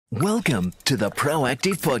Welcome to the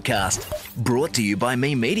Proactive Podcast, brought to you by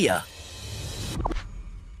Me Media.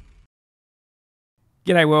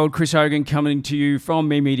 G'day world, Chris Hogan coming to you from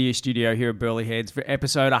Me Media Studio here at Burleigh Heads for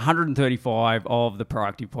episode 135 of the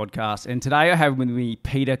Proactive Podcast. And today I have with me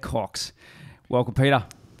Peter Cox. Welcome, Peter.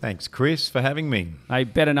 Thanks, Chris, for having me. Hey,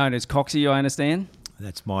 better known as Coxie, I understand.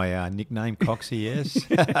 That's my nickname, Coxie, yes.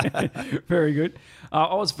 Very good.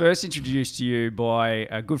 I was first introduced to you by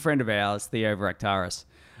a good friend of ours, Theo Varaktaris.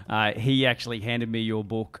 He actually handed me your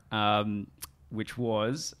book, which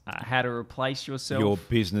was How to Replace Yourself. Your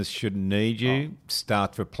business shouldn't need you.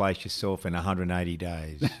 Start to replace yourself in 180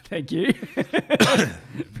 days. Thank you.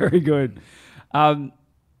 Very good. Mate,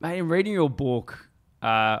 in reading your book,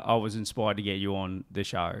 I was inspired to get you on the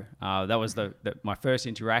show. That was my first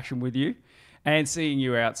interaction with you, and seeing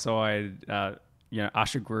you outside,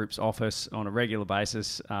 Usher Group's office on a regular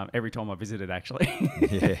basis. Every time I visited, actually.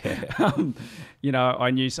 Yeah.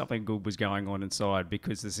 I knew something good was going on inside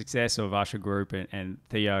because the success of Usher Group and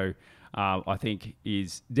Theo, I think,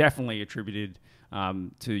 is definitely attributed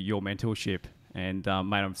to your mentorship. And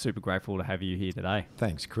mate, I'm super grateful to have you here today.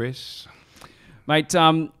 Thanks, Chris. Mate,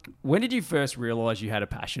 when did you first realise you had a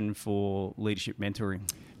passion for leadership mentoring?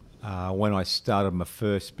 When I started my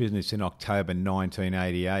first business in October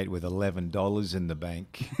 1988 with $11 in the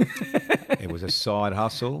bank. It was a side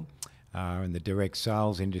hustle in the direct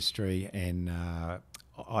sales industry, and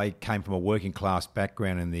I came from a working class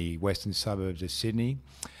background in the western suburbs of Sydney,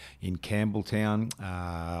 in Campbelltown.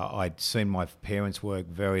 I'd seen my parents work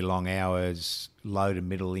very long hours, low to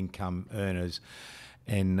middle income earners,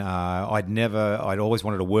 and I'd always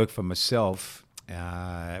wanted to work for myself.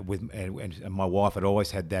 And my wife had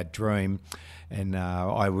always had that dream, and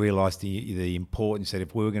I realised the importance that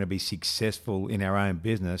if we were going to be successful in our own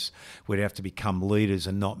business, we'd have to become leaders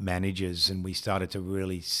and not managers. And we started to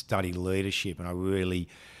really study leadership, and I really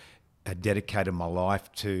dedicated my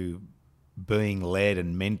life to being led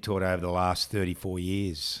and mentored over the last 34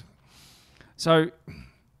 years. So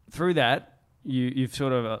through that, you've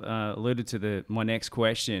sort of alluded to my next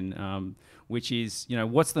question, which is,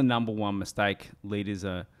 what's the number one mistake leaders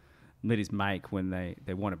make when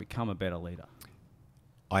they want to become a better leader?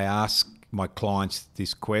 I ask my clients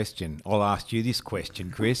this question. I'll ask you this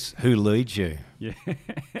question, Chris. Who leads you? Yeah.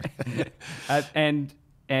 and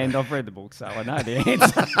I've read the book, so I know the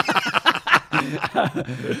answer.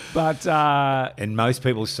 But and most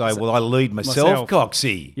people say, well, I lead myself,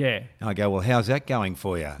 Coxie. Yeah. And I go, well, how's that going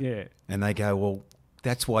for you? Yeah. And they go, well,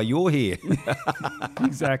 that's why you're here.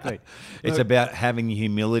 Exactly. It's about having the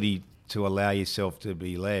humility to allow yourself to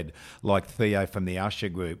be led. Like Theo from the Usher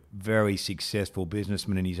Group, very successful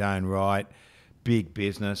businessman in his own right, big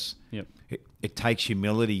business. Yep. It takes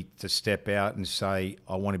humility to step out and say,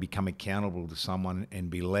 I want to become accountable to someone and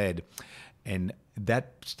be led. And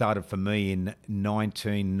that started for me in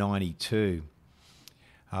 1992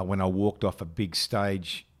 when I walked off a big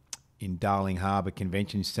stage in Darling Harbour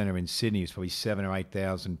Convention Centre in Sydney. There's probably 7,000 or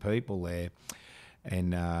 8,000 people there.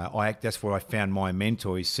 And that's where I found my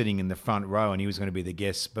mentor. He's sitting in the front row, and he was going to be the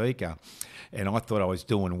guest speaker. And I thought I was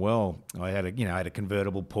doing well. I had a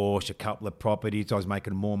convertible Porsche, a couple of properties. I was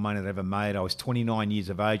making more money than I ever made. I was 29 years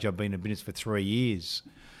of age. I've been in business for 3 years.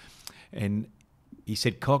 And he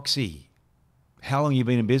said, Coxie, how long have you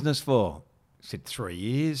been in business for? I said, 3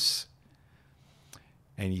 years.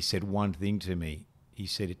 And he said one thing to me. He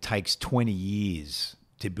said, it takes 20 years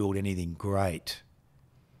to build anything great.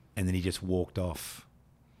 And then he just walked off.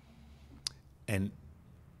 And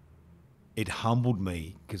it humbled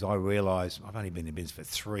me because I realised I've only been in business for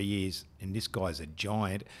 3 years and this guy's a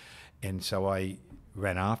giant. And so I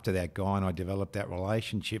ran after that guy and I developed that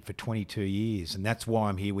relationship for 22 years. And that's why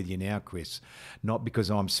I'm here with you now, Chris. Not because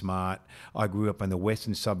I'm smart. I grew up in the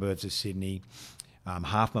western suburbs of Sydney.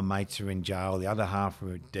 Half my mates are in jail, the other half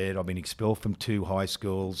are dead. I've been expelled from 2 high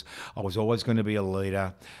schools. I was always going to be a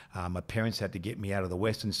leader. My parents had to get me out of the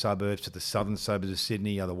western suburbs to the southern suburbs of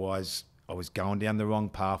Sydney, otherwise I was going down the wrong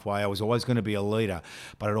pathway. I was always going to be a leader,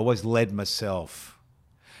 but I'd always led myself.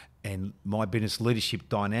 And my business leadership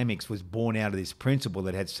dynamics was born out of this principle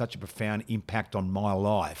that had such a profound impact on my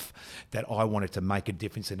life that I wanted to make a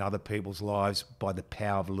difference in other people's lives by the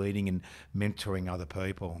power of leading and mentoring other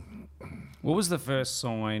people. What was the first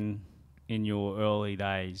sign in your early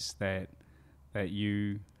days that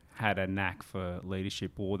you had a knack for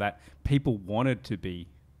leadership, or that people wanted to be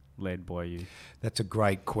led by you? That's a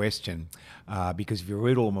great question, because if you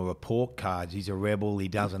read all my report cards, he's a rebel, he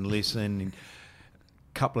doesn't listen.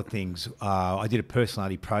 Couple of things. I did a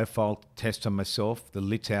personality profile test on myself, the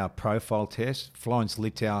Litow profile test. Florence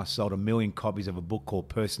Litow sold 1 million copies of a book called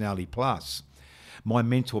Personality Plus. My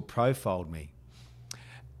mentor profiled me.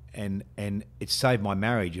 and it saved my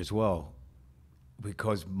marriage as well,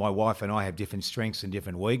 because my wife and I have different strengths and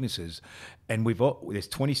different weaknesses, and there's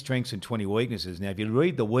 20 strengths and 20 weaknesses. Now, if you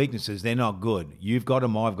read the weaknesses, they're not good. You've got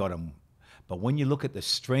them, I've got them. But when you look at the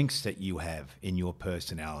strengths that you have in your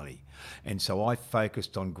personality, and so I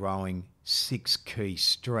focused on growing 6 key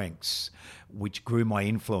strengths, which grew my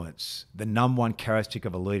influence. The number one characteristic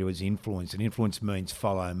of a leader is influence, and influence means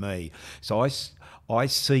follow me. So I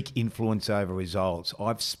seek influence over results.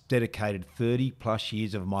 I've dedicated 30 plus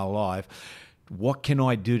years of my life. What can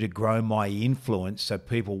I do to grow my influence so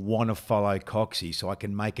people want to follow Coxie, so I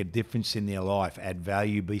can make a difference in their life, add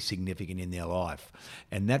value, be significant in their life?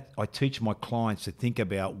 And that I teach my clients to think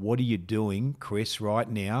about, what are you doing, Chris, right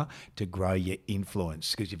now to grow your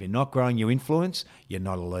influence? Because if you're not growing your influence, you're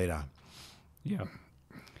not a leader. Yeah.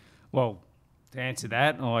 Well, to answer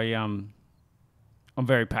that, I'm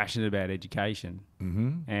very passionate about education.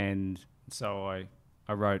 Mm-hmm. And so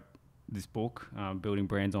I wrote this book, Building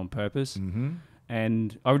Brands on Purpose. Mm-hmm.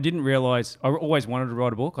 And I didn't realise, I always wanted to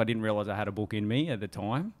write a book. I didn't realise I had a book in me at the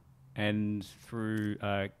time. And through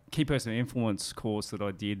a Key Person Influence course that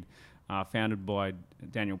I did, founded by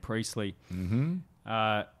Daniel Priestley,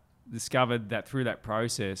 discovered that through that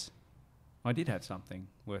process, I did have something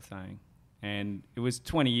worth saying. And it was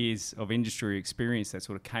 20 years of industry experience that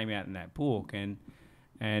sort of came out in that book. And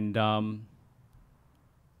mate,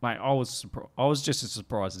 I was just as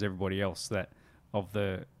surprised as everybody else of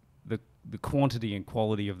the quantity and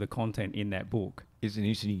quality of the content in that book. Isn't it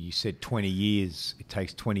interesting? You said 20 years. It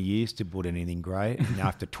takes 20 years to put anything great. And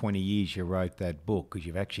after 20 years, you wrote that book because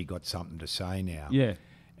you've actually got something to say now. Yeah.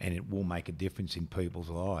 And it will make a difference in people's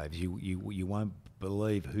lives. You won't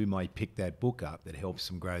believe who may pick that book up that helps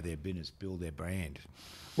them grow their business, build their brand.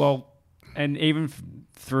 Well, and even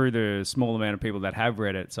through the small amount of people that have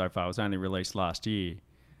read it so far, it was only released last year,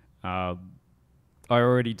 I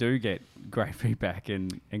already do get great feedback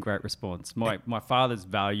and great response. My father's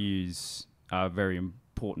values are a very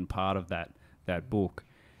important part of that book.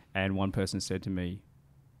 And one person said to me,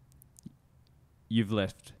 you've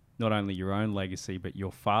left not only your own legacy, but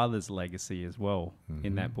your father's legacy as well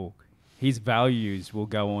in that book. His values will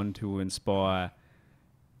go on to inspire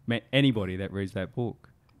anybody that reads that book.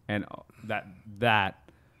 And that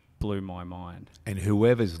blew my mind. And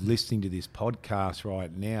whoever's listening to this podcast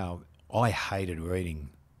right now, I hated reading.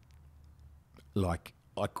 Like,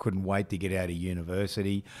 I couldn't wait to get out of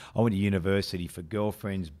university. I went to university for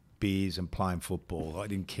girlfriends, beers and playing football. I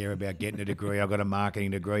didn't care about getting a degree. I got a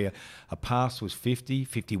marketing degree. A pass was 50,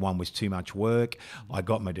 51 was too much work. I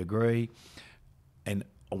got my degree. And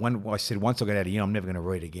I said, once I got out of uni, I'm never going to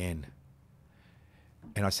read again.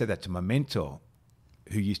 And I said that to my mentor,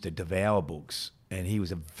 who used to devour books. And he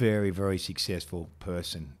was a very, very successful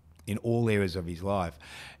person in all areas of his life.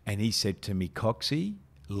 And he said to me, Coxie,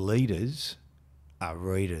 leaders are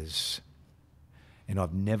readers. And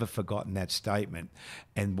I've never forgotten that statement.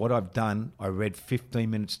 And what I've done, I read 15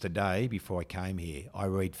 minutes today before I came here. I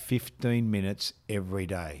read 15 minutes every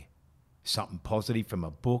day. Something positive from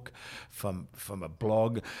a book, from a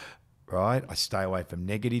blog, right? I stay away from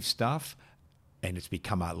negative stuff, and it's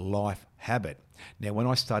become a life habit. Now, when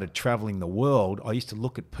I started traveling the world, I used to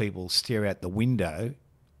look at people stare out the window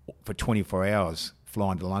for 24 hours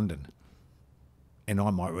flying to London, and I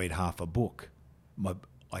might read half a book.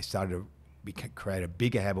 I started to create a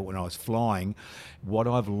bigger habit when I was flying. What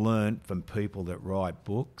I've learned from people that write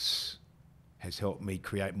books has helped me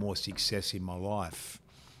create more success in my life,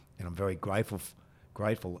 and I'm very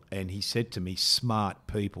grateful. And he said to me, smart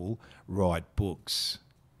people write books.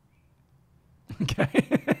 Okay.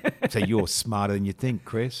 So you're smarter than you think,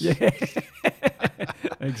 Chris. Yeah.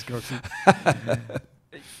 Thanks, Coxie.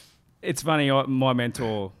 It's funny, my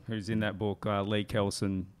mentor who's in that book, Lee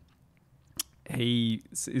Kelson, he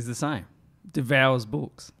is the same, devours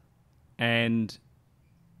books. And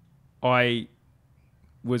I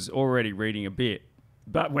was already reading a bit,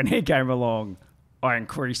 but when he came along, I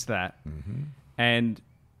increased that. Mm-hmm. And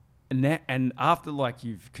after like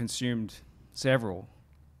you've consumed several,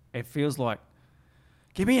 it feels like,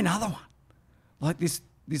 give me another one. Like this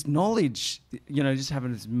knowledge, just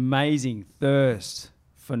having this amazing thirst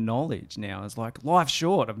for knowledge now. It's like life's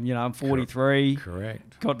short. I'm 43.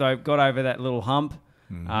 Correct. Got over that little hump.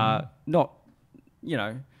 Mm-hmm.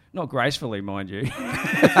 Not gracefully, mind you.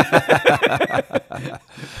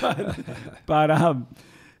 but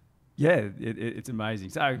yeah, it's amazing.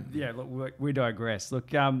 So yeah, look, we digress.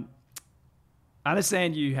 Look, I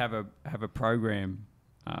understand you have a program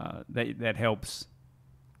that helps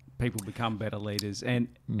people become better leaders, and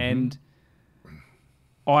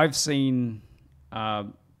I've seen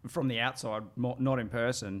from the outside, not in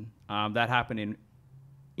person, that happen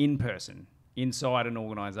in person, inside an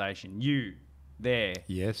organisation. You there,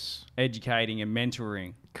 Yes. educating and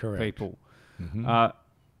mentoring Correct. people. How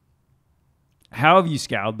have you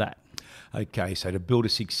scaled that? Okay, so to build a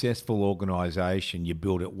successful organisation, you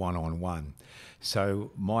build it one-on-one.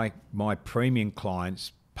 So my premium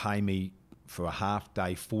clients pay me for a half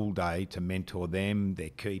day, full day to mentor them, their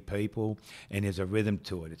key people, and there's a rhythm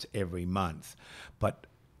to it. It's every month. But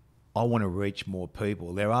I want to reach more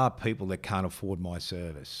people. There are people that can't afford my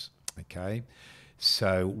service, okay?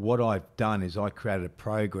 So what I've done is I created a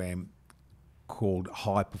program called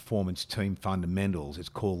High Performance Team Fundamentals. It's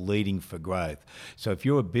called Leading for Growth. So if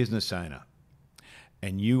you're a business owner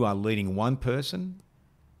and you are leading one person,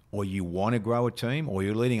 or you want to grow a team, or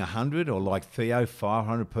you're leading 100, or like Theo,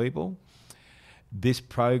 500 people, this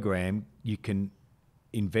program, you can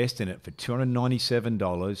invest in it for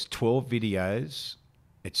 $297, 12 videos.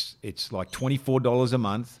 It's like $24 a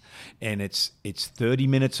month, and it's 30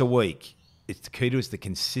 minutes a week. It's the key to is the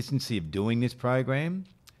consistency of doing this program.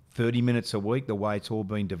 30 minutes a week, the way it's all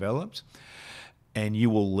been developed, and you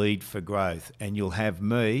will lead for growth. And you'll have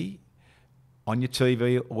me on your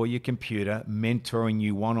TV or your computer mentoring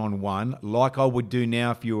you one-on-one, like I would do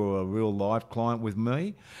now if you were a real life client with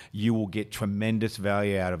me. You will get tremendous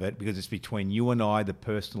value out of it because it's between you and I. The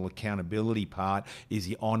personal accountability part is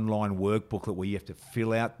the online workbook where you have to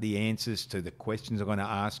fill out the answers to the questions I'm going to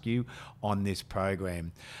ask you on this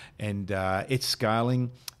program. And it's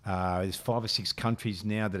scaling. There's 5 or 6 countries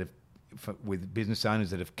now that have with business owners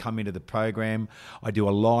that have come into the program. I do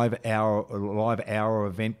a live hour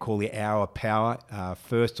event called the Hour of Power,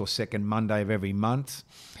 first or second Monday of every month,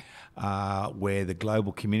 where the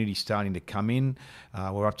global community is starting to come in.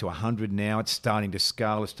 We're up to 100 now. It's starting to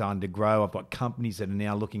scale. It's starting to grow. I've got companies that are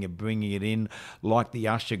now looking at bringing it in, like the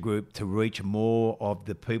Usher Group, to reach more of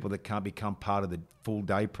the people that can't become part of the full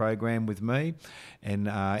day program with me. And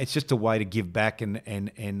it's just a way to give back and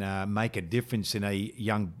make a difference in a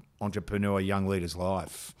young entrepreneur, young leader's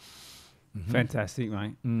life. Mm-hmm. Fantastic,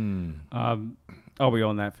 mate. I'll be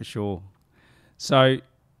on that for sure. So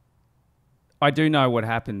I do know what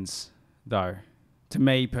happens, though. To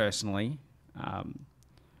me personally,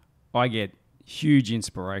 I get huge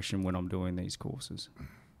inspiration when I'm doing these courses,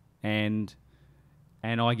 and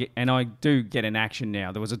I do get an action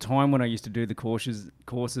now. There was a time when I used to do the courses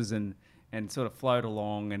and sort of float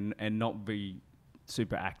along and not be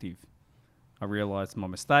super active. I realised my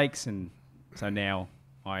mistakes, and so now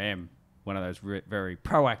I am one of those very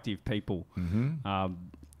proactive people. Mm-hmm.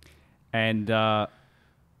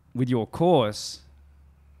 With your course,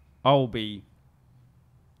 I'll be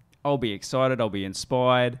excited, I'll be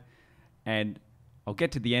inspired, and I'll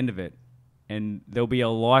get to the end of it, and there'll be a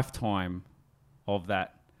lifetime of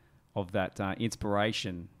that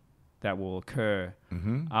inspiration that will occur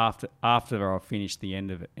after I've finished the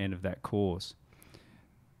end of that course.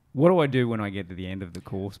 What do I do when I get to the end of the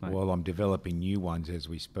course, mate? Well, I'm developing new ones as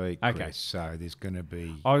we speak, Chris. Okay. So there's going to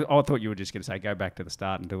be... I thought you were just going to say go back to the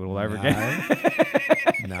start and do it all over again.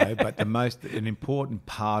 No, but an important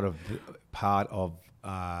part of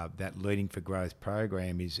that Leading for Growth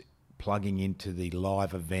program is plugging into the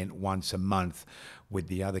live event once a month with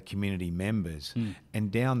the other community members.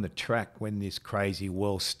 And down the track, when this crazy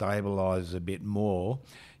world stabilises a bit more,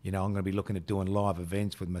 I'm going to be looking at doing live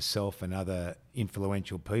events with myself and other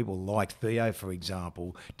influential people like Theo, for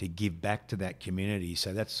example, to give back to that community.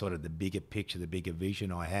 So that's sort of the bigger picture, the bigger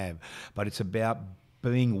vision I have. But it's about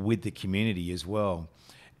being with the community as well,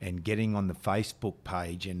 and getting on the Facebook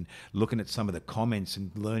page and looking at some of the comments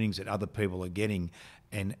and learnings that other people are getting.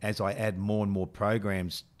 And as I add more and more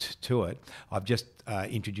programs to it, I've just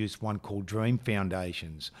introduced one called Dream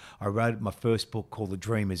Foundations. I wrote my first book called The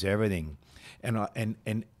Dream Is Everything.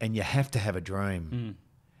 And you have to have a dream,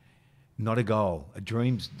 not a goal. A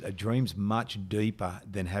dream's much deeper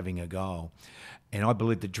than having a goal. And I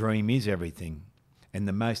believe the dream is everything. And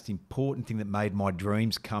the most important thing that made my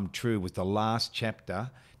dreams come true was the last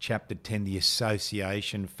chapter, chapter 10, the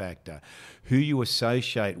association factor. Who you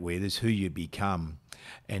associate with is who you become.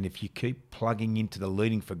 And if you keep plugging into the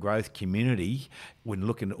Leading for Growth community, when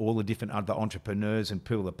looking at all the different other entrepreneurs and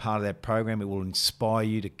people that are part of that program, it will inspire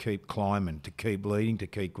you to keep climbing, to keep leading, to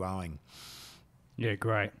keep growing. Yeah,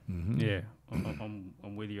 great. Mm-hmm. Yeah,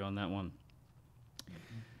 I'm with you on that one.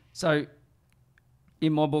 So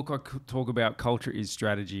in my book, I talk about culture is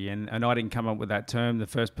strategy, and I didn't come up with that term. The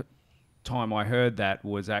first time I heard that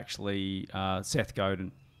was actually Seth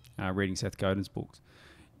Godin, reading Seth Godin's books.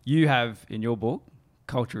 You have in your book,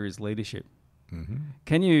 Culture is Leadership. Mm-hmm.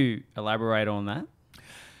 Can you elaborate on that?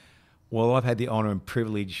 Well, I've had the honour and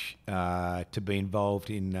privilege to be involved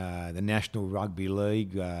in the National Rugby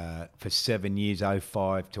League for 7 years,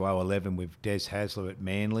 05 to 011 with Des Hasler at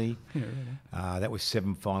Manly. Yeah, really. That was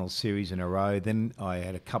 7 final series in a row. Then I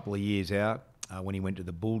had a couple of years out when he went to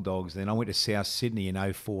the Bulldogs. Then I went to South Sydney in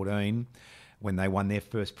 014 when they won their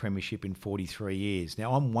first premiership in 43 years.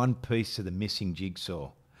 Now, I'm one piece of the missing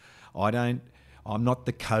jigsaw. I'm not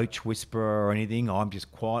the coach whisperer or anything. I'm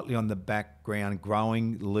just quietly on the background,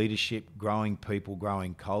 growing leadership, growing people,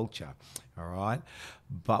 growing culture. All right.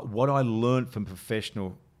 But what I learned from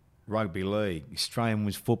professional rugby league, Australian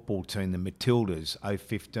women's football team, the Matildas,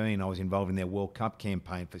 015, I was involved in their World Cup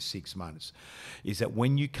campaign for 6 months, is that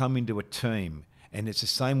when you come into a team, and it's the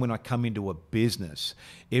same when I come into a business,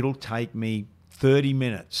 it'll take me 30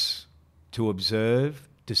 minutes to observe,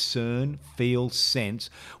 discern, feel, sense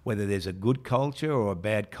whether there's a good culture or a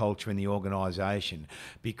bad culture in the organisation,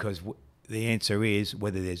 because the answer is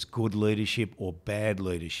whether there's good leadership or bad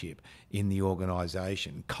leadership in the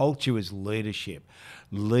organisation. Culture is leadership.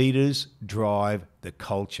 Leaders drive the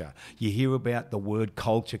culture. You hear about the word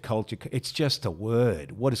culture. It's just a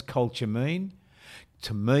word. What does culture mean?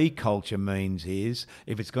 To me, culture means is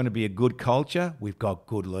if it's going to be a good culture, we've got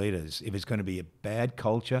good leaders. If it's going to be a bad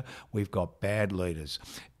culture, we've got bad leaders.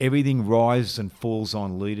 Everything rises and falls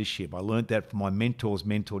on leadership. I learned that from my mentor's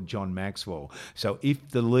mentor, John Maxwell. So if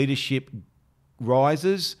the leadership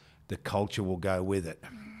rises, the culture will go with it.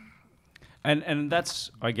 And that's,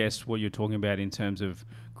 I guess, what you're talking about in terms of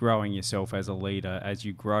growing yourself as a leader. As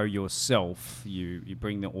you grow yourself, you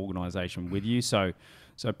bring the organisation with you. So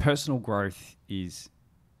personal growth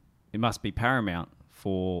it must be paramount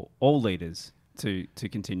for all leaders to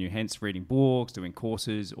continue. Hence, reading books, doing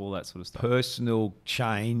courses, all that sort of stuff. Personal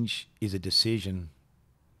change is a decision.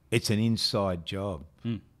 It's an inside job.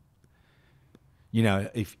 You know,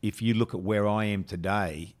 if you look at where I am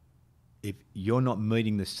today, if you're not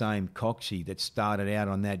meeting the same Coxie that started out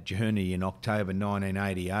on that journey in October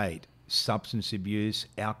 1988, substance abuse,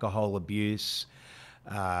 alcohol abuse,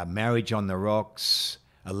 marriage on the rocks,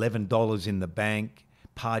 $11 in the bank,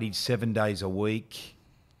 partied 7 days a week,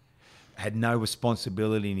 had no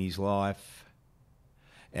responsibility in his life.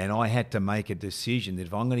 And I had to make a decision that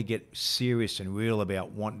if I'm going to get serious and real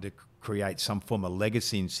about wanting to create some form of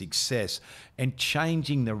legacy and success and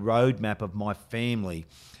changing the roadmap of my family's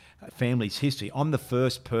history, I'm the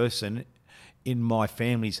first person in my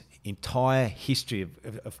family's entire history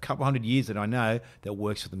of a couple hundred years that I know that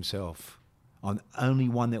works for themselves. I'm the only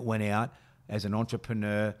one that went out as an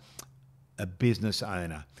entrepreneur, a business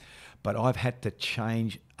owner. But I've had to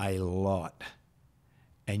change a lot.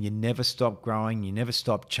 And you never stop growing, you never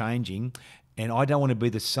stop changing. And I don't want to be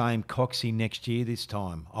the same Coxie next year this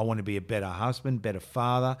time. I want to be a better husband, better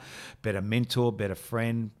father, better mentor, better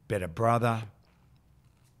friend, better brother.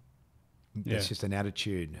 That's just an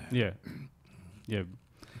attitude. Yeah. Yeah.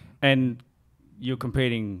 And you're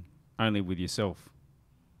competing only with yourself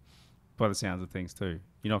by the sounds of things too.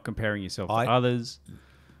 You're not comparing yourself to others.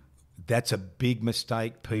 That's a big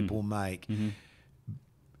mistake people make. Mm-hmm.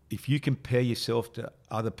 If you compare yourself to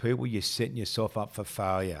other people, you're setting yourself up for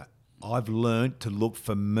failure. I've learned to look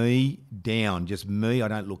for me down, just me. I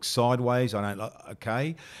don't look sideways.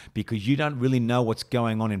 Because you don't really know what's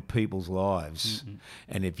going on in people's lives.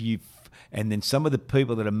 Mm-hmm. And then some of the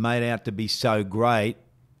people that are made out to be so great,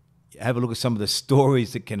 have a look at some of the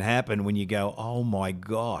stories that can happen when you go, oh my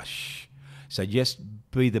gosh. So just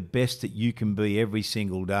be the best that you can be every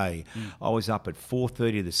single day. I was up at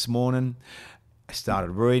 4:30 this morning. I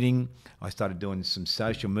started reading. I started doing some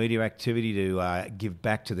social media activity to give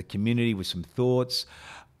back to the community with some thoughts.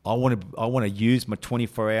 I want to use my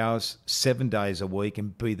 24 hours, 7 days a week,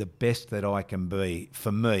 and be the best that I can be.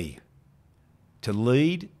 For me, to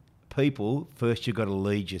lead people, first you've got to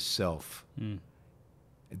lead yourself.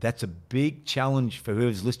 That's a big challenge for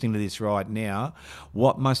whoever's listening to this right now.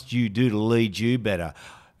 What must you do to lead you better?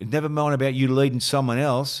 Never mind about you leading someone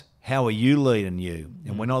else. How are you leading you?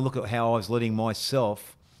 And when I look at how I was leading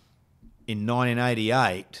myself in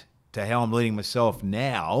 1988 to how I'm leading myself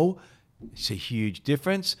now, it's a huge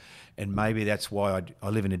difference. And maybe that's why I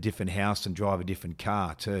live in a different house and drive a different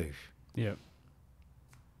car too. Yeah.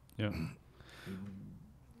 Yeah.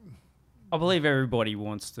 I believe everybody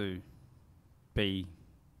wants to be,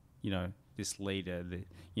 this leader,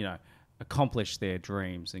 accomplish their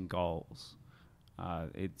dreams and goals.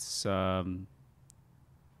 And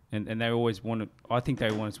they always want to. I think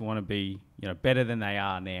they always want to be, better than they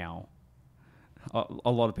are now.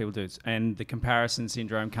 A lot of people do, and the comparison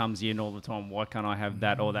syndrome comes in all the time. Why can't I have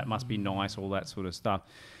that? Or that must be nice. All that sort of stuff.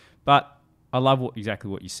 But I love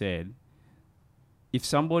exactly what you said. If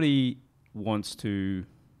somebody wants to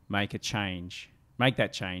make that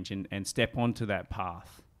change and step onto that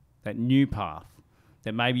path, that new path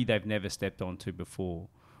that maybe they've never stepped onto before,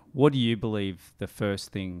 what do you believe the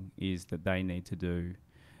first thing is that they need to do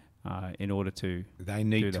in order to They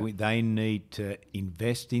need to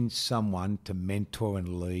invest in someone to mentor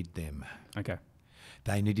and lead them. Okay.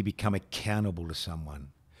 They need to become accountable to someone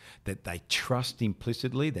that they trust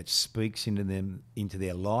implicitly, that speaks into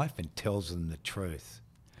their life and tells them the truth.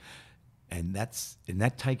 And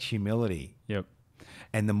that takes humility. Yep.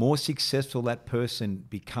 And the more successful that person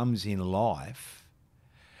becomes in life,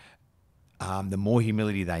 the more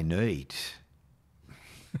humility they need.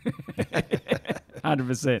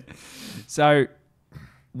 100%. So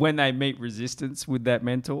when they meet resistance with that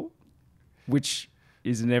mentor, which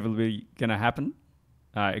is inevitably going to happen,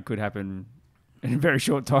 it could happen in a very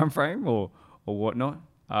short time frame or whatnot.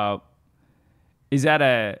 Is that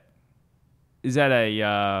a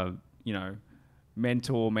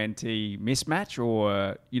mentor-mentee mismatch,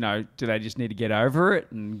 or do they just need to get over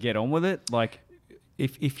it and get on with it? Like,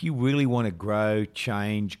 if you really want to grow,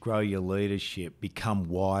 change, grow your leadership, become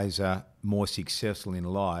wiser, more successful in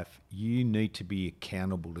life, you need to be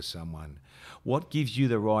accountable to someone. What gives you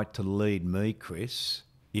the right to lead me, Chris,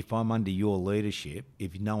 if I'm under your leadership,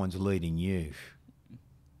 if no one's leading you?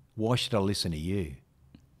 Why should I listen to you?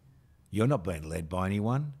 You're not being led by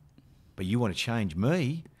anyone, but you want to change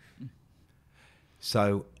me.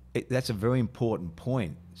 So that's a very important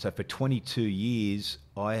point. So for 22 years,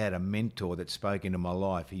 I had a mentor that spoke into my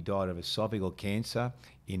life. He died of esophageal cancer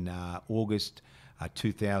in August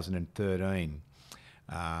 2013.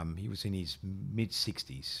 He was in his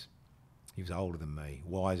mid-60s. He was older than me,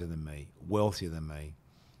 wiser than me, wealthier than me.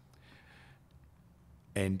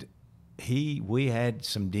 And we had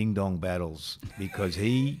some ding-dong battles because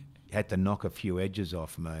he had to knock a few edges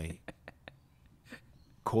off me.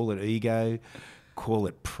 Call it ego, call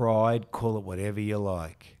it pride, call it whatever you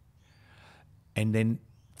like. And then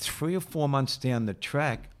 3 or 4 months down the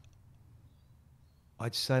track,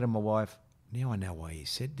 I'd say to my wife, now I know why he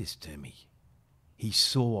said this to me. He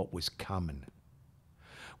saw what was coming.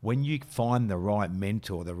 When you find the right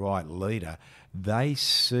mentor, the right leader, they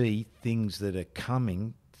see things that are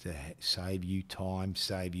coming to save you time,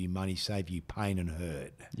 save you money, save you pain and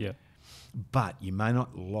hurt. yeah. But you may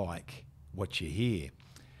not like what you hear.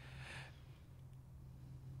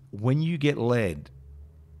 When you get led,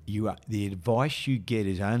 the advice you get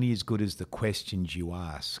is only as good as the questions you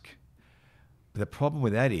ask. But the problem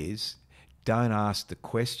with that is, don't ask the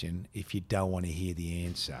question if you don't want to hear the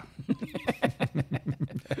answer.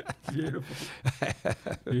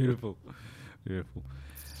 Beautiful.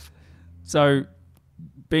 So,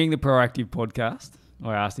 being the Proactive podcast,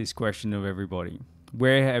 I ask this question of everybody.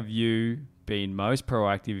 Where have you been most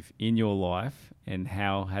proactive in your life, and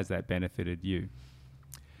how has that benefited you?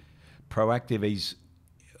 Proactive is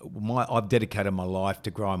I've dedicated my life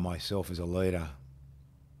to growing myself as a leader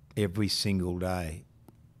every single day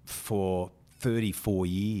for 34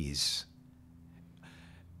 years.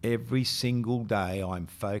 Every single day I'm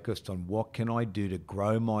focused on what can I do to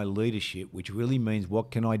grow my leadership, which really means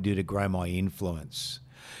what can I do to grow my influence.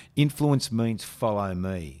 Influence means follow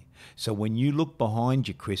me. So when you look behind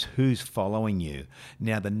you, Chris, who's following you?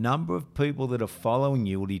 Now, the number of people that are following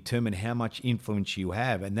you will determine how much influence you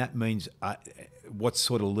have, and that means what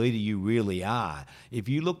sort of leader you really are. If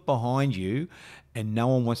you look behind you and no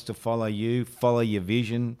one wants to follow you, follow your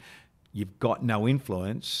vision, you've got no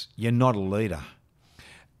influence, you're not a leader.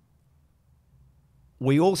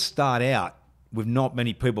 We all start out with not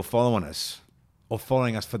many people following us or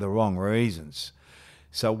following us for the wrong reasons.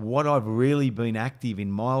 So what I've really been active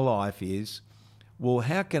in my life is, well,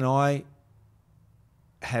 how can I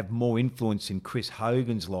have more influence in Chris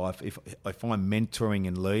Hogan's life if I'm mentoring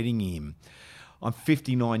and leading him? I'm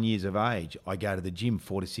 59 years of age. I go to the gym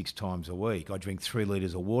 4 to 6 times a week. I drink 3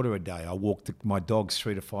 litres of water a day. I walk my dogs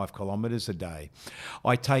 3 to 5 kilometres a day.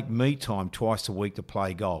 I take me time twice a week to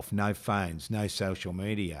play golf. No phones, no social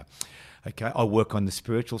media. Okay, I work on the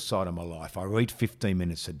spiritual side of my life. I read 15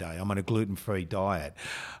 minutes a day. I'm on a gluten-free diet.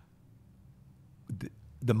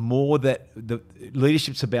 The more that the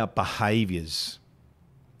leadership's about behaviours.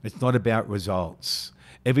 It's not about results.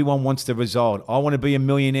 Everyone wants the result. I want to be a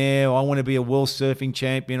millionaire. I want to be a world surfing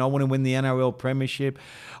champion. I want to win the NRL premiership.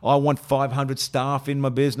 I want 500 staff in my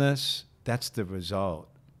business. That's the result.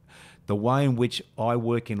 The way in which I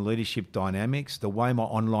work in leadership dynamics, the way my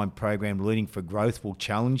online program Leading for Growth will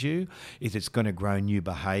challenge you, is it's going to grow new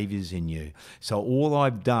behaviours in you. So all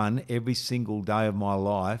I've done every single day of my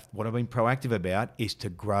life, what I've been proactive about, is to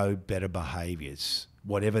grow better behaviours,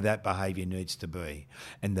 whatever that behaviour needs to be.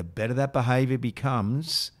 And the better that behaviour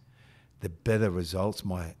becomes, the better results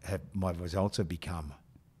my results have become.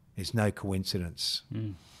 It's no coincidence.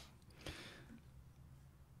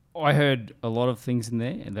 I heard a lot of things in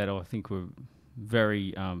there that I think were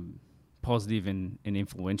very positive and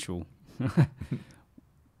influential.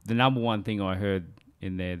 The number one thing I heard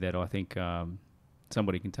in there that I think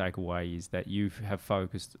somebody can take away is that you have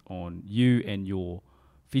focused on you and your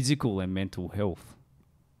physical and mental health.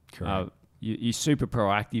 Correct. You're super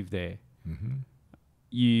proactive there. Mm-hmm.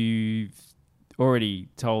 You've already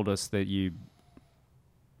told us that you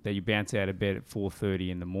bounce out of bed at 4:30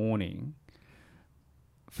 in the morning.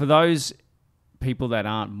 For those people that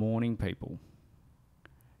aren't morning people,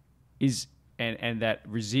 and that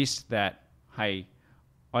resist that, hey,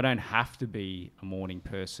 I don't have to be a morning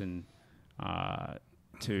person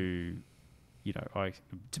to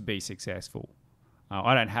be successful.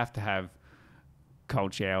 I don't have to have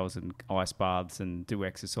cold showers and ice baths and do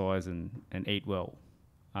exercise and eat well.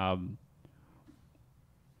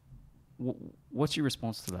 What's your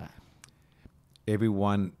response to that?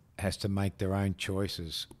 Everyone has to make their own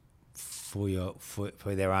choices for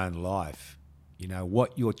their own life. You know,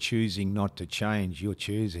 what you're choosing not to change, you're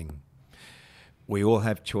choosing. We all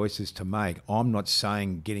have choices to make. I'm not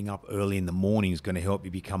saying getting up early in the morning is going to help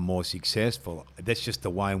you become more successful. That's just the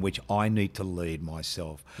way in which I need to lead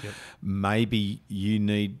myself. Yep. Maybe you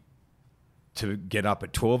need to get up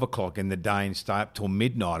at 12 o'clock in the day and stay up till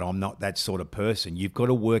midnight. I'm not that sort of person. You've got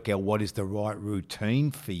to work out what is the right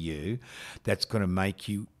routine for you that's going to make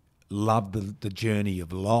you love the journey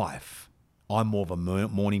of life. I'm more of a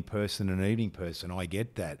morning person than an evening person. I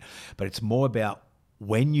get that. But it's more about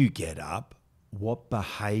when you get up, what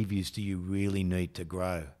behaviours do you really need to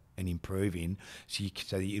grow and improve in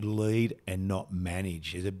so that you lead and not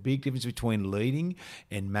manage. There's a big difference between leading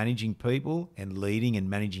and managing people and leading and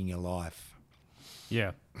managing your life.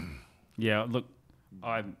 Yeah. Yeah, look,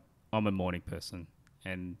 I'm a morning person,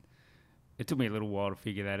 and it took me a little while to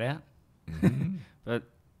figure that out. Mm-hmm. But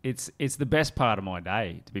it's the best part of my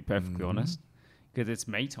day, to be perfectly honest, because it's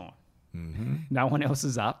me time. Mm-hmm. No one else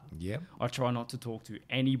is up. Yep. I try not to talk to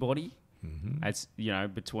anybody. Mm-hmm. It's,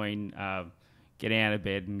 between getting out of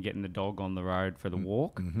bed and getting the dog on the road for the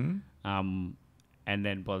walk. Mm-hmm. And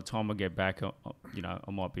then by the time I get back,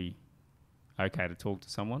 I might be okay to talk to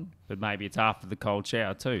someone, but maybe it's after the cold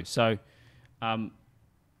shower too. So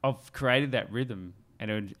I've created that rhythm,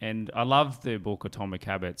 and I love the book Atomic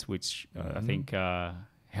Habits, which I think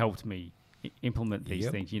helped me implement these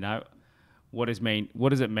things. What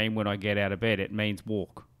does it mean when I get out of bed? It means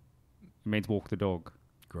walk. It means walk the dog.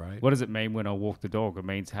 Great. What does it mean when I walk the dog? It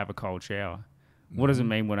means have a cold shower. What does it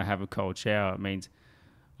mean when I have a cold shower? It means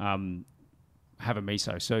have a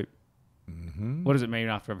miso soup. Mm-hmm. What does it mean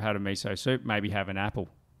after I've had a miso soup? Maybe have an apple.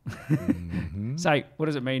 Mm-hmm. Say, what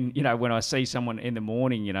does it mean, when I see someone in the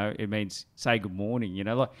morning, it means say good morning,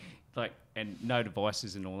 like, and no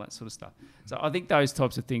devices and all that sort of stuff. So I think those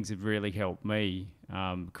types of things have really helped me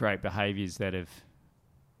create behaviours that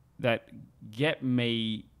get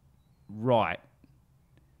me right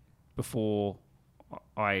before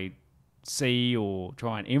I see or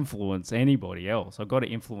try and influence anybody else. I've got to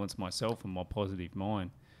influence myself and my positive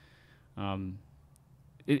mind.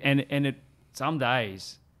 Some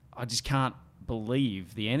days I just can't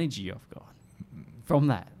believe the energy I've got from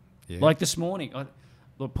that. Yeah. Like this morning,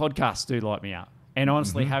 the podcasts do light me up. And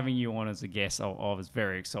honestly, having you on as a guest, I was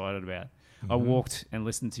very excited about. Mm-hmm. I walked and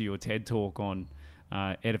listened to your TED talk on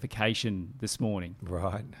edification this morning.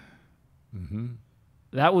 Right. Mm-hmm.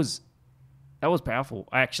 That was powerful.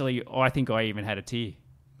 Actually, I think I even had a tear.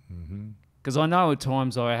 Because I know at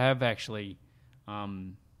times I have actually,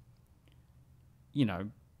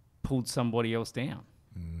 pulled somebody else down.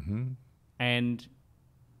 Mm-hmm. And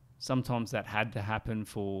sometimes that had to happen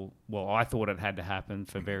I thought it had to happen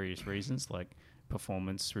for various reasons, like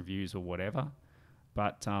performance reviews or whatever.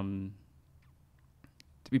 But to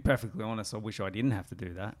be perfectly honest, I wish I didn't have to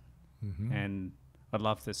do that. Mm-hmm. And I'd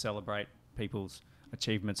love to celebrate people's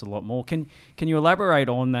achievements a lot more. Can you elaborate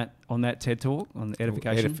on that TED talk on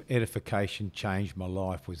edification? Edification changed my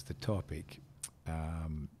life was the topic,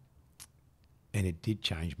 and it did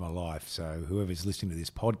change my life. So whoever's listening to this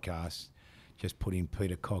podcast, just put in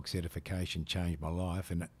Peter Cox edification changed my life,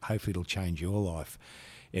 and hopefully it'll change your life.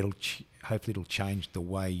 Hopefully it'll change the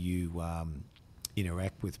way you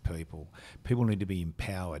interact with people. People need to be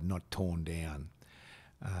empowered, not torn down.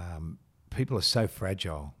 People are so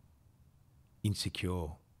fragile. Insecure,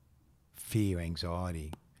 fear,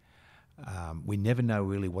 anxiety. We never know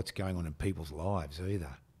really what's going on in people's lives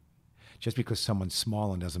either. Just because someone's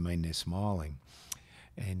smiling doesn't mean they're smiling.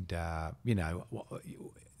 And the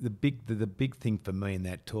big thing for me in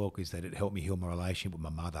that talk is that it helped me heal my relationship with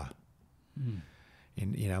my mother.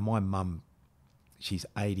 And, you know, my mum, she's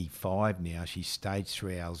 85 now. She's stage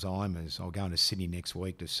 3 Alzheimer's. I'm going to Sydney next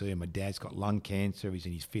week to see her. My dad's got lung cancer. He's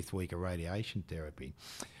in his 5th week of radiation therapy.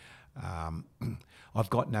 I've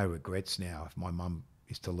got no regrets now. If my mum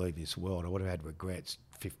is to leave this world, I would have had regrets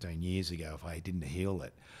 15 years ago if I didn't heal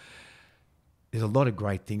it. There's a lot of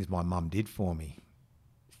great things my mum did for me.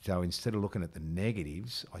 So instead of looking at the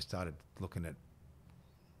negatives, I started looking at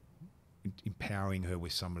empowering her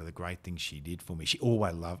with some of the great things she did for me. She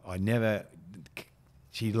always loved,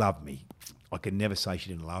 she loved me. I could never say she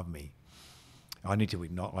didn't love me. I need to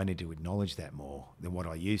acknowledge that more than what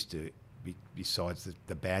I used to, besides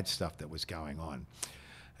the bad stuff that was going on.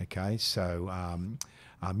 Okay, so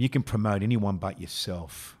you can promote anyone but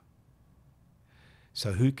yourself.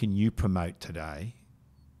 So who can you promote today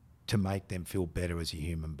to make them feel better as a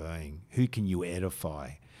human being? Who can you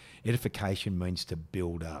edify? Edification means to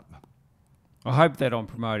build up. I hope that I'm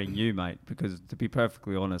promoting you, mate, because to be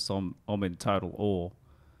perfectly honest, I'm in total awe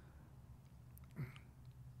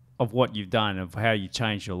of what you've done, of how you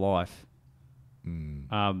changed your life.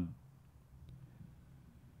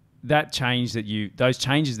 Those changes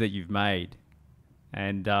that you've made,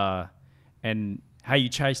 and how you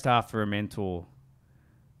chased after a mentor.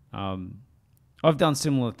 I've done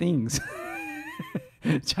similar things.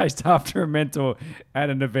 Chased after a mentor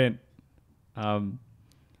at an event.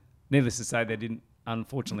 Needless to say,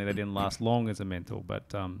 unfortunately, they didn't last long as a mentor.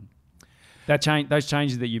 But those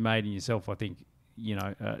changes that you made in yourself, I think,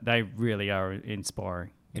 they really are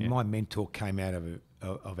inspiring. And my mentor came out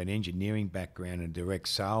of an engineering background and direct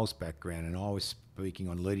sales background, and I was speaking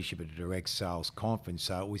on leadership at a direct sales conference.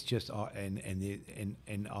 So it was just,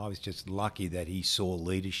 and I was just lucky that he saw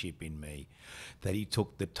leadership in me, that he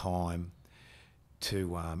took the time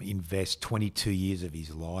to invest 22 years of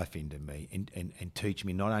his life into me and teach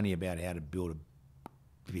me not only about how to build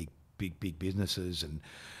big businesses and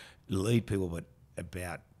lead people, but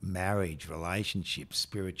about marriage, relationships,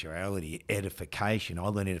 spirituality, edification. I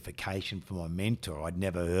learned edification from my mentor. I'd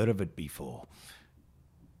never heard of it before.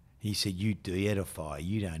 He said, "You de-edify,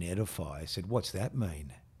 you don't edify." I said, "What's that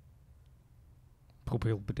mean?" Pull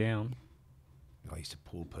people down. I used to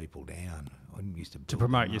pull people down. I didn't used to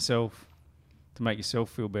promote yourself, to make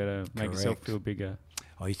yourself feel better, make yourself feel bigger.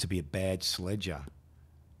 I used to be a bad sledger.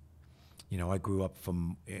 You know, I grew up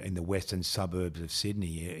in the western suburbs of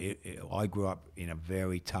Sydney. I grew up in a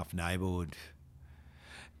very tough neighbourhood,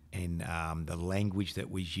 and the language that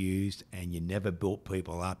was used, and you never built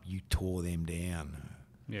people up, you tore them down.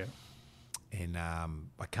 Yeah. And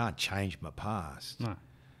I can't change my past. No.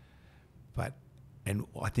 And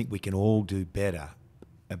I think we can all do better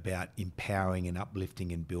about empowering and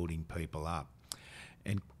uplifting and building people up.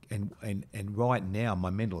 And right now,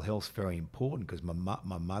 my mental health's very important because my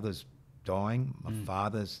mother's dying, my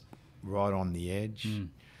father's right on the edge.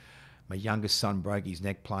 My youngest son broke his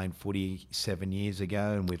neck playing footy 7 years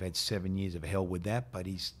ago, and we've had 7 years of hell with that, but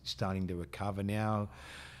he's starting to recover now.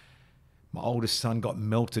 My oldest son got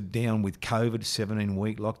melted down with COVID,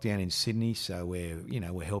 17-week lockdown in Sydney, so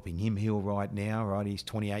we're helping him heal right now, right? He's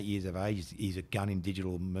 28 years of age. He's a gun in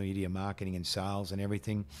digital media marketing and sales and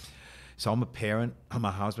everything. So I'm a parent, I'm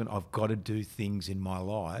a husband. I've got to do things in my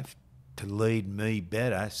life to lead me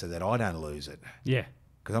better so that I don't lose it. Yeah.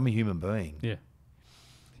 Because I'm a human being. Yeah.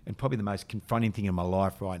 And probably the most confronting thing in my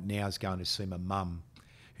life right now is going to see my mum,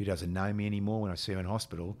 who doesn't know me anymore when I see her in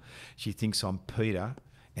hospital. She thinks I'm Peter,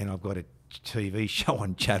 and I've got a TV show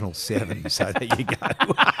on Channel 7. So there you go.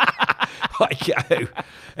 I go.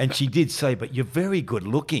 And she did say, "But you're very good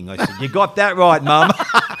looking." I said, "You got that right, Mum."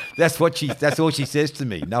 That's all she says to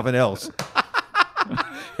me, nothing else.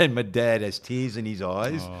 And my dad has tears in his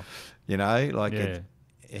eyes. Oh. You know, like Yeah.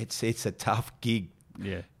 it's a tough gig.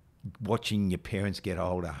 Yeah. Watching your parents get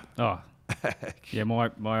older. Oh. Yeah,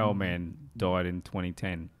 my old man died in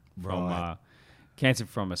 2010 from Right. cancer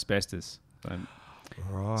from asbestos. Right.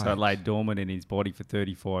 So it lay dormant in his body for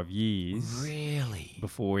 35 years. Really?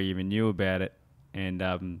 Before he even knew about it. And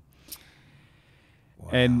Wow.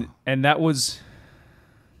 and that was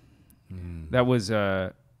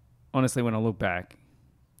honestly, when I look back,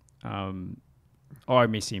 I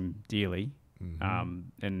miss him dearly.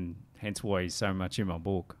 And hence why he's so much in my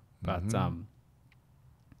book. But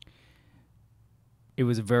it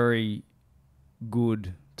was a very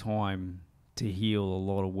good time to heal a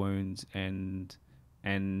lot of wounds and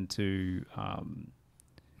to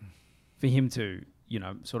for him to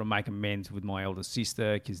sort of make amends with my elder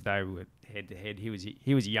sister, because they were head to head. He was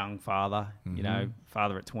a young father,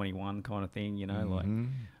 father at 21 kind of thing,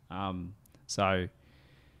 so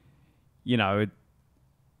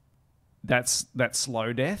that's that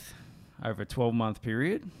slow death over a 12-month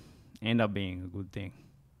period. end up being a good thing.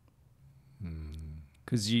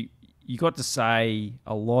 Because you got to say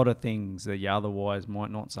a lot of things that you otherwise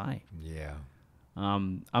might not say. Yeah.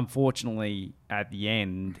 Unfortunately, at the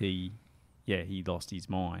end, he lost his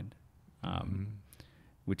mind,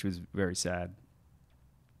 which was very sad.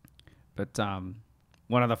 But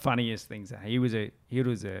one of the funniest things, he was a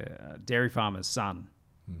dairy farmer's son.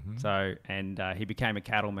 So, and he became a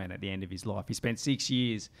cattleman at the end of his life. He spent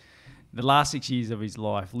the last 6 years of his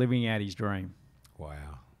life, living out his dream.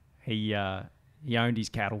 Wow. He owned his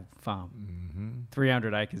cattle farm,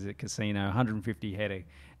 300 acres at Casino, 150 head of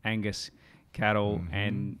Angus cattle,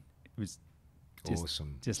 and it was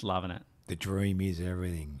Awesome. Just loving it. The dream is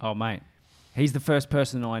everything. Oh, mate. He's the first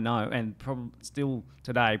person I know, and still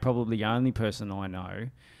today, probably the only person I know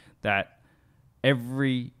that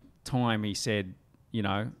every time he said, you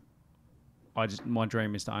know, my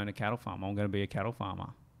dream is to own a cattle farm. I'm going to be a cattle farmer.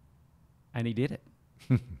 And he did it.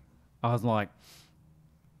 I was like,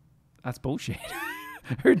 that's bullshit.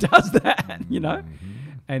 Who does that, you know?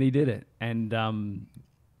 And he did it. And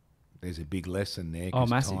there's a big lesson there Oh, because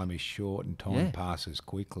massive. time is short and time passes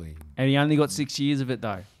quickly. and he only got 6 years of it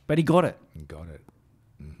though. But he got it. You got it.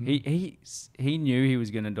 He knew he was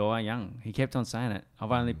going to die young. He kept on saying it.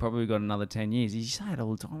 I've only probably got another 10 years. He say it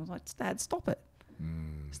all the time. I was like, Dad, stop it.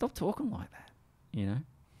 Stop talking like that, you know?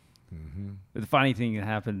 But the funny thing that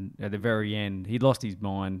happened at the very end, he lost his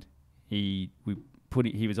mind. He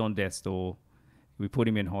was on death's door. We put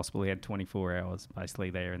him in hospital. He had 24 hours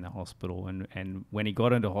basically there in the hospital. And when he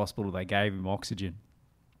got into hospital, they gave him oxygen.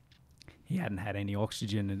 He hadn't had any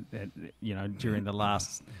oxygen, during the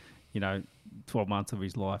last, 12 months of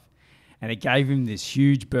his life. And it gave him this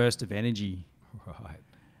huge burst of energy. Right.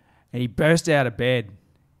 And he burst out of bed.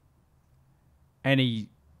 And he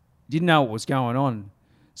didn't know what was going on.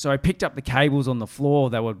 So I picked up the cables on the floor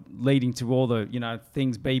that were leading to all the,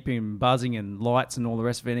 things beeping and buzzing and lights and all the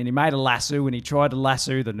rest of it. And he made a lasso and he tried to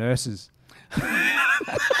lasso the nurses.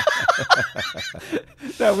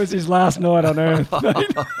 That was his last night on earth.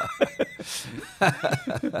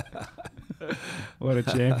 What a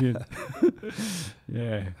champion.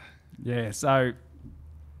 Yeah. Yeah. So,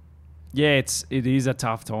 yeah, it is a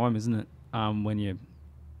tough time, isn't it?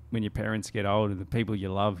 When your parents get old and the people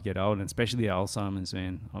you love get old, and especially the Alzheimer's,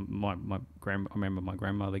 man. I remember my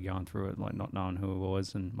grandmother going through it, like not knowing who it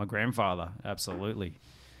was, and my grandfather, absolutely.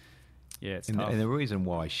 Yeah, it's tough. And the reason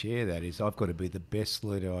why I share that is I've got to be the best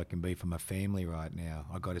leader I can be for my family right now.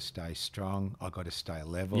 I've got to stay strong. I've got to stay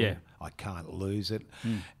level. Yeah. I can't lose it.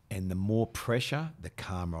 And the more pressure, the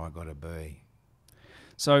calmer I've got to be.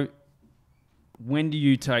 So, when do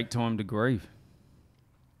you take time to grieve?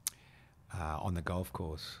 On the golf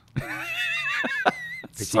course.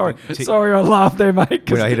 Sorry, I laughed there, mate.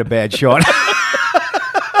 When I hit a bad shot.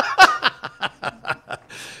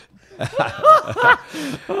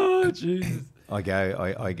 Oh, Jesus. I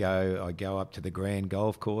go up to the Grand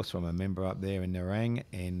Golf Course. I'm a member up there in Nerang,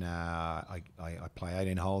 and I play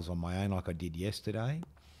 18 holes on my own like I did yesterday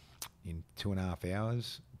in 2.5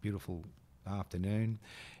 hours. Beautiful afternoon,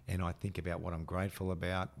 and I think about what I'm grateful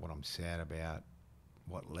about, what I'm sad about,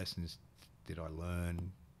 what lessons did I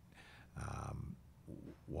learn,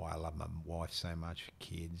 why I love my wife so much,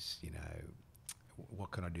 kids, what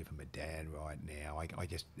can I do for my dad right now? I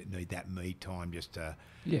just need that me time just to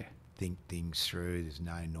think things through. There's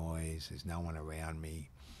no noise. There's no one around me.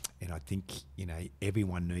 And I think,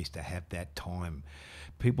 everyone needs to have that time.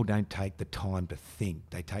 People don't take the time to think.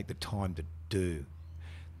 They take the time to do.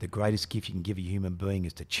 The greatest gift you can give a human being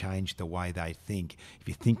is to change the way they think. If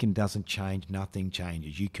your thinking doesn't change, nothing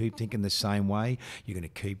changes. You keep thinking the same way, you're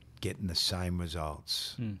going to keep getting the same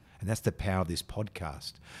results. And that's the power of this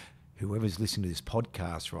podcast. Whoever's listening to this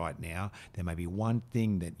podcast right now, there may be one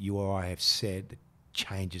thing that you or I have said that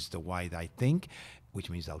changes the way they think, which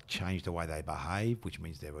means they'll change the way they behave, which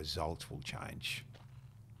means their results will change.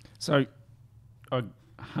 So, I'm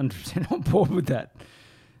 100% on board with that.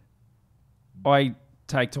 I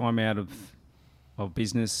take time out of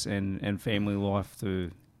business and family life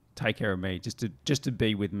to take care of me, just to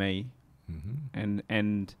be with me,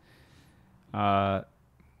 and I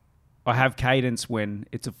have cadence when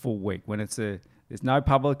it's a full week, when there's no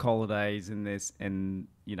public holidays and and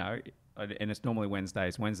it's normally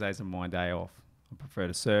Wednesdays. Wednesdays are my day off. I prefer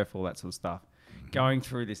to surf, all that sort of stuff. Going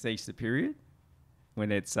through this Easter period,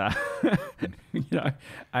 when it's a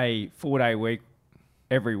 4-day week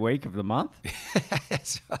every week of the month,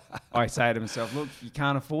 I say to myself, look, you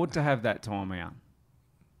can't afford to have that time out.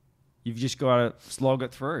 You've just got to slog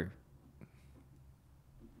it through,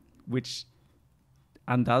 which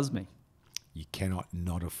undoes me. You cannot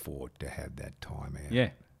not afford to have that time out. Yeah.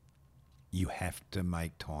 You have to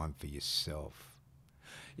make time for yourself.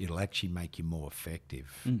 It'll actually make you more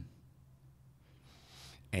effective.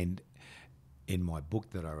 And in my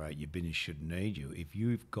book that I wrote, Your Business Should Need You, if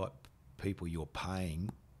you've got people you're paying,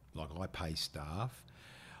 like I pay staff,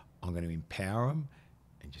 I'm going to empower them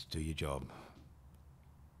and just do your job.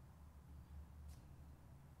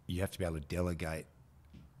 You have to be able to delegate.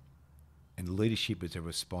 And leadership is a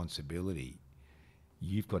responsibility.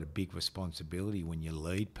 You've got a big responsibility when you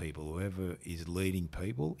lead people. Whoever is leading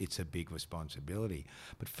people, it's a big responsibility.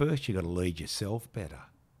 But first, you've got to lead yourself better.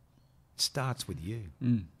 It starts with you.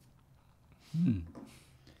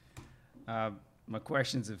 My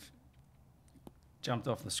questions have jumped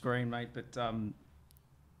off the screen, mate, but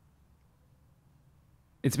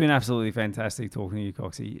it's been absolutely fantastic talking to you,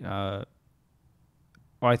 Coxie.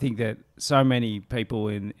 I think that so many people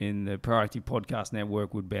in the Proactive Podcast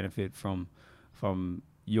Network would benefit from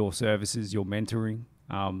your services, your mentoring.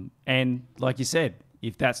 And like you said,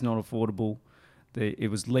 if that's not affordable,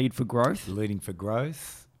 it was Lead for Growth. Leading for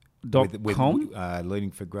Growth. .com?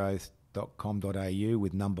 leadingforgrowth.com.au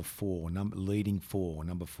with number 4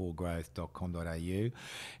 growth.com.au.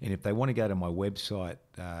 And if they want to go to my website,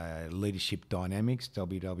 Leadership Dynamics,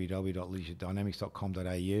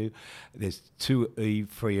 www.leadershipdynamics.com.au, there's 2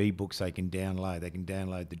 free ebooks they can download. They can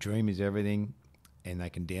download The Dream Is Everything, and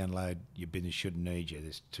they can download Your Business Should Need You.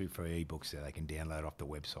 There's 2 free ebooks that they can download off the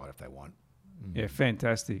website if they want. Yeah,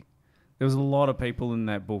 fantastic. There was a lot of people in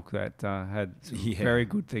that book that had some very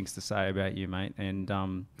good things to say about you, mate. And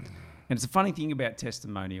it's a funny thing about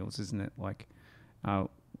testimonials, isn't it? Like,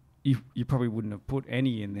 you probably wouldn't have put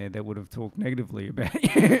any in there that would have talked negatively about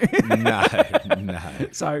you. No.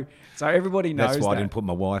 So everybody knows That's why that. I didn't put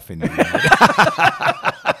my wife in there.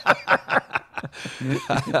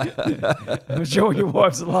 I'm sure your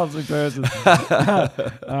wife's a lovely person.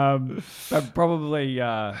 But probably,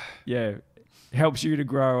 helps you to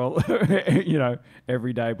grow,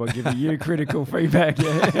 every day by giving you critical feedback.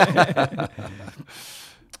 Yeah.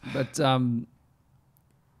 But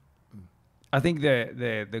I think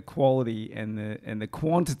the quality and the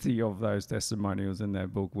quantity of those testimonials in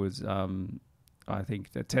that book was, I think,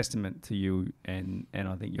 a testament to you and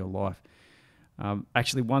I think your life.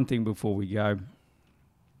 Actually, one thing before we go,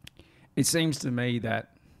 it seems to me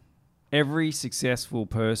that every successful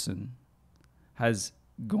person has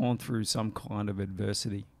gone through some kind of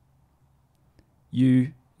adversity.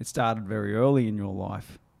 It started very early in your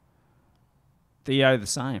life. Theo, the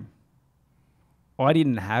same. I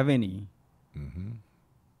didn't have any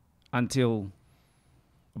until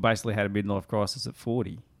I basically had a midlife crisis at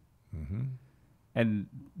 40. And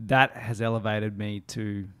that has elevated me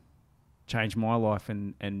to change my life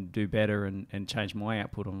and do better and change my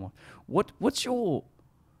output on life. What's your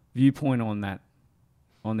viewpoint on that,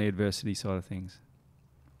 on the adversity side of things?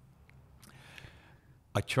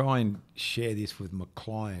 I try and share this with my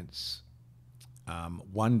clients.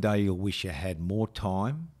 One day you'll wish you had more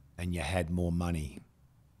time and you had more money.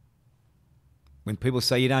 When people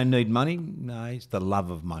say you don't need money, no, it's the love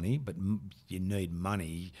of money, but you need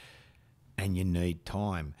money and you need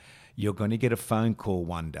time. You're going to get a phone call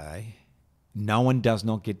one day. No one does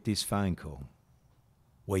not get this phone call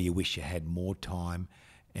where you wish you had more time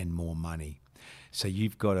and more money. So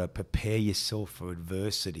you've got to prepare yourself for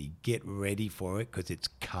adversity. Get ready for it because it's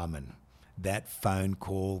coming. That phone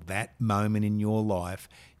call, that moment in your life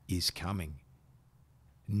is coming.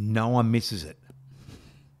 No one misses it.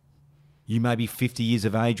 You may be 50 years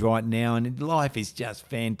of age right now and life is just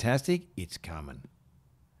fantastic. It's coming.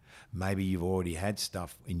 Maybe you've already had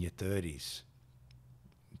stuff in your 30s,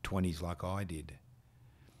 20s like I did.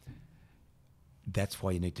 That's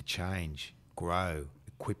why you need to change, grow,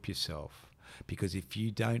 equip yourself. Because if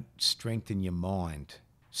you don't strengthen your mind,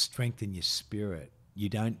 strengthen your spirit, you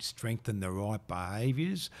don't strengthen the right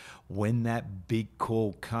behaviours, when that big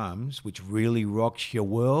call comes, which really rocks your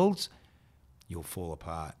world, you'll fall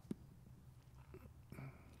apart.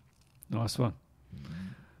 Nice one.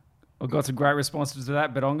 I've got some great responses to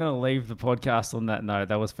that, but I'm going to leave the podcast on that note.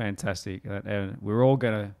 That was fantastic. And we're all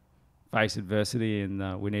going to face adversity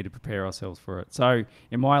and we need to prepare ourselves for it. So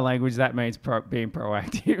in my language, that means being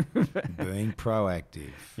proactive. Being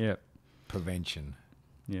proactive. Yeah. Prevention.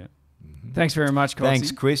 Yeah. Thanks very much, Coxie.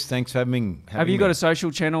 Thanks, Chris. Thanks for having me. Have you got a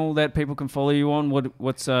social channel that people can follow you on?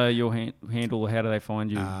 What's your handle? How do they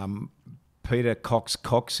find you? Peter Cox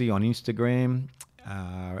Coxie on Instagram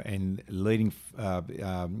and leading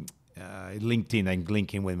LinkedIn. They can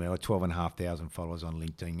link in with me. I have 12,500 followers on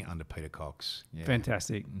LinkedIn under Peter Cox. Yeah.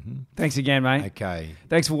 Fantastic. Thanks again, mate. Okay.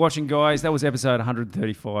 Thanks for watching, guys. That was episode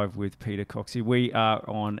 135 with Peter Coxie. We are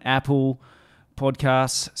on Apple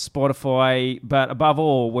Podcasts, Spotify, but above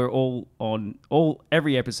all, we're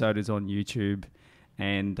every episode is on YouTube,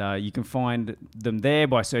 and you can find them there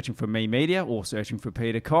by searching for Me Media or searching for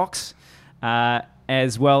Peter Cox,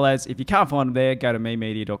 as well as if you can't find them there, go to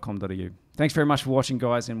memedia.com.au. Thanks very much for watching,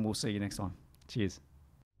 guys, and we'll see you next time. Cheers.